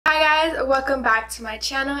guys, welcome back to my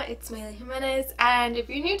channel. It's Maeline Jimenez, and if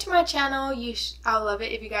you're new to my channel, I'll love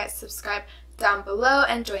it if you guys subscribe down below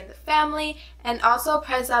and join the family, and also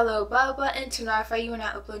press that little bell button to notify you when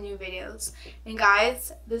I upload new videos. And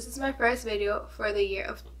guys, this is my first video for the year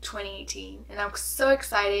of 2018 and I'm so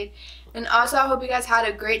excited. And also I hope you guys had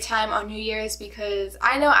a great time on New Year's, because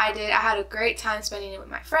I know I did. I had a great time spending it with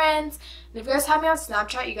my friends, and if you guys have me on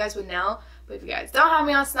Snapchat you guys would know, but if you guys don't have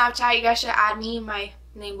me on Snapchat you guys should add me. My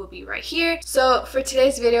name will be right here. So for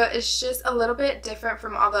today's video, it's just a little bit different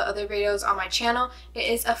from all the other videos on my channel. It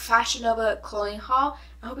is a Fashion Nova clothing haul.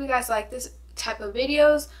 I hope you guys like this type of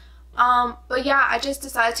videos. But yeah, I just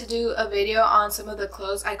decided to do a video on some of the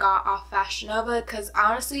clothes I got off Fashion Nova, because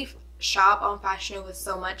I honestly shop on Fashion Nova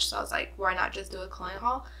so much, so I was like, why not just do a clothing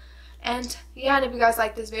haul? And yeah, and if you guys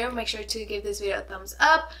like this video, make sure to give this video a thumbs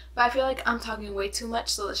up. But I feel like I'm talking way too much,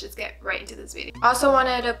 so let's just get right into this video. Also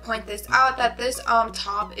wanted to point this out, that this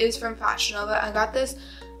top is from Fashion Nova. I got this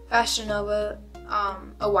Fashion Nova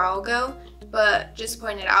a while ago, but just to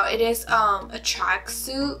point it out, it is a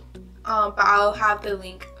tracksuit, but I'll have the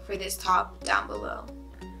link for this top down below.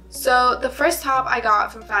 So the first top I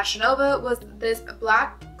got from Fashion Nova was this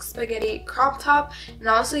black spaghetti crop top, and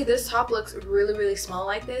honestly this top looks really small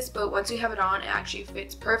like this, but once you have it on it actually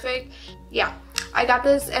fits perfect. Yeah, I got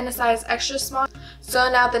this in a size extra small.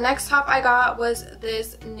 So now the next top I got was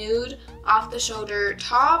this nude off the shoulder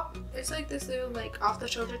top. It's like this little like off the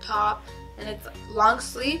shoulder top, and it's long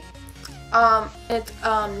sleeve. It's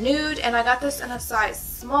nude, and I got this in a size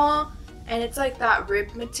small, and it's like that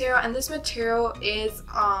ribbed material, and this material is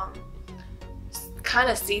kind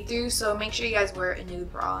of see-through, so make sure you guys wear a nude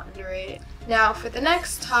bra under it. Now for the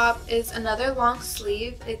next top is another long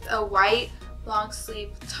sleeve. It's a white long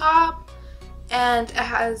sleeve top, and it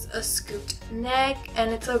has a scooped neck,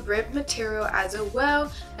 and it's a ribbed material as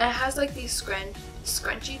well, and it has like these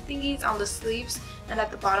scrunchy thingies on the sleeves and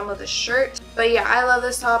at the bottom of the shirt. But yeah, I love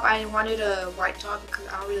this top. I wanted a white top because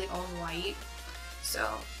I don't really own white, so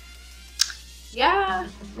yeah.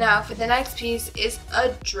 Now for the next piece is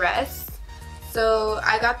a dress. So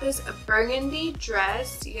I got this burgundy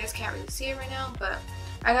dress. You guys can't really see it right now, but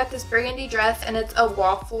I got this burgundy dress, and it's a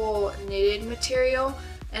waffle knitted material,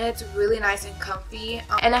 and it's really nice and comfy.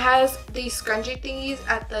 And it has these scrunchy thingies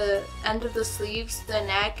at the end of the sleeves, the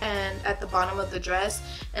neck, and at the bottom of the dress.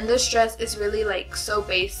 And this dress is really like so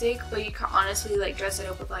basic, but you can honestly like dress it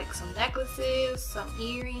up with like some necklaces, some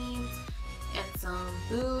earrings, and some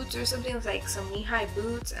boots or something, like some knee-high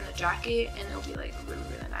boots and a jacket, and it'll be like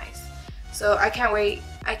really nice. So I can't wait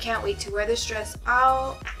to wear this dress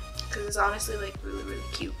out, because it's honestly like really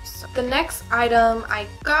cute. So the next item I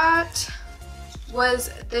got was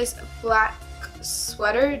this black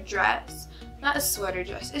sweater dress. Not a sweater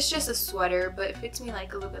dress, it's just a sweater, but it fits me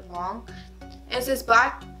like a little bit long. It's this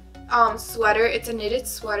black sweater. It's a knitted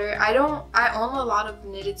sweater. I own a lot of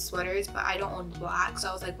knitted sweaters, but I don't own black, so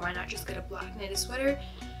I was like, why not just get a black knitted sweater?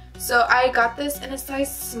 So I got this in a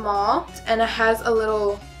size small, and it has a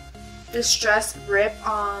little distressed rip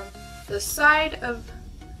on the side,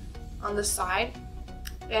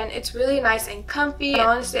 and it's really nice and comfy. And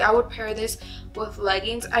honestly, I would pair this with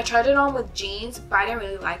leggings. I tried it on with jeans, but I didn't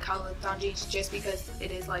really like how it looked on jeans just because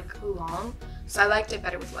it is like long, so I liked it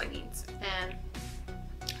better with leggings. And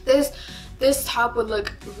this top would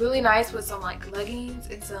look really nice with some like leggings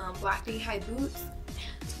and some black knee-high boots.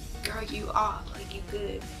 And girl, you off, like you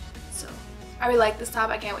good. So I really like this top.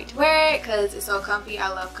 I can't wait to wear it because it's so comfy. I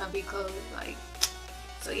love comfy clothes, like,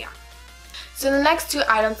 so yeah. So the next two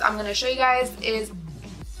items I'm going to show you guys is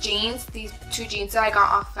jeans. These two jeans that I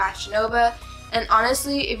got off Fashion Nova. And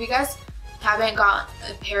honestly, if you guys haven't got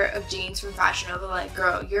a pair of jeans from Fashion Nova, like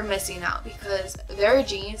girl, you're missing out, because their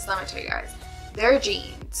jeans, let me tell you guys, their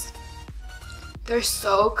jeans, they're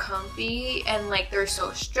so comfy, and like they're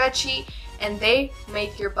so stretchy, and they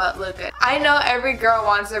make your butt look good. I know every girl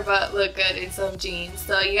wants their butt look good in some jeans,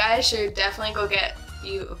 so you guys should definitely go get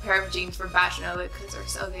you a pair of jeans from Fashion Nova, because they're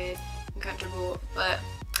so good and comfortable. But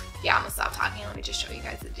yeah, I'm gonna stop talking. Let me just show you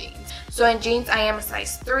guys the jeans. So in jeans, I am a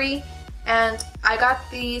size 3, and I got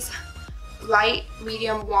these light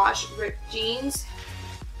medium wash ripped jeans.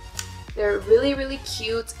 They're really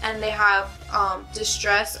cute, and they have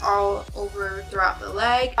distress all over throughout the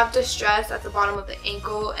leg. I have distress at the bottom of the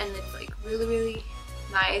ankle, and it's like really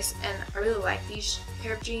nice, and I really like these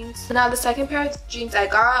pair of jeans. So now the second pair of jeans I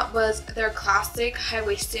got was their classic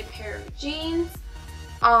high-waisted pair of jeans.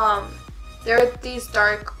 They're these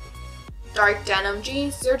dark denim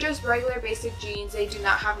jeans. They're just regular basic jeans. They do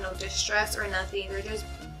not have no distress or nothing. They're just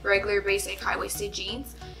regular basic high-waisted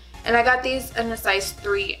jeans. And I got these in a size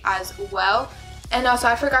 3 as well. And also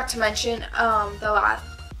I forgot to mention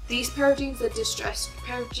these pair of jeans, the distressed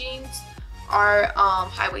pair of jeans, are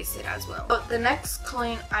high-waisted as well. But the next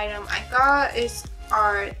clothing item I got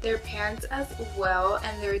are their pants as well,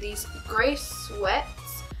 and they're these gray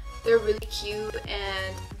sweats. They're really cute,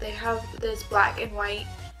 and they have this black and white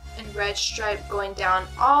and red stripe going down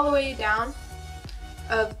all the way down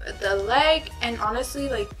of the leg. And honestly,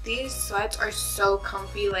 like, these sweats are so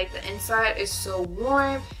comfy. Like, the inside is so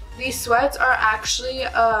warm. These sweats are actually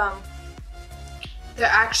they're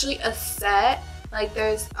actually a set. Like,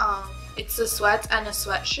 there's it's the sweats and a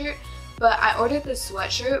sweatshirt, but I ordered the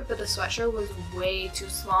sweatshirt, but the sweatshirt was way too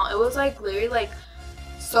small. It was like literally like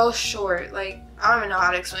so short. Like, I don't even know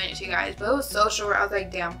how to explain it to you guys, but it was so short. I was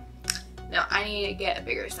like, damn, no, I need to get a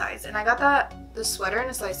bigger size. And I got the sweater in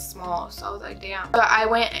a size small, so I was like, damn. But I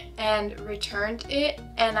went and returned it,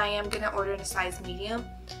 and I am gonna order in a size medium.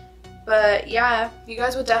 But yeah, you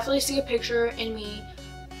guys will definitely see a picture in me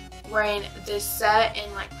wearing this set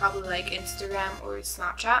in like probably like Instagram or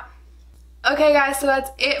Snapchat. Okay guys, so that's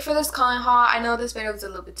it for this clothing haul. I know this video was a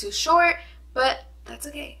little bit too short, but that's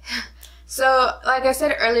okay. So like I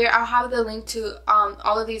said earlier, I'll have the link to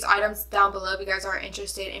all of these items down below if you guys are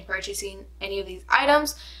interested in purchasing any of these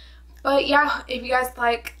items. But yeah, if you guys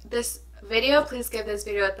like this video, please give this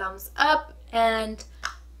video a thumbs up, and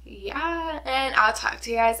yeah, and I'll talk to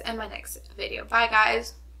you guys in my next video. Bye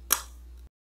guys.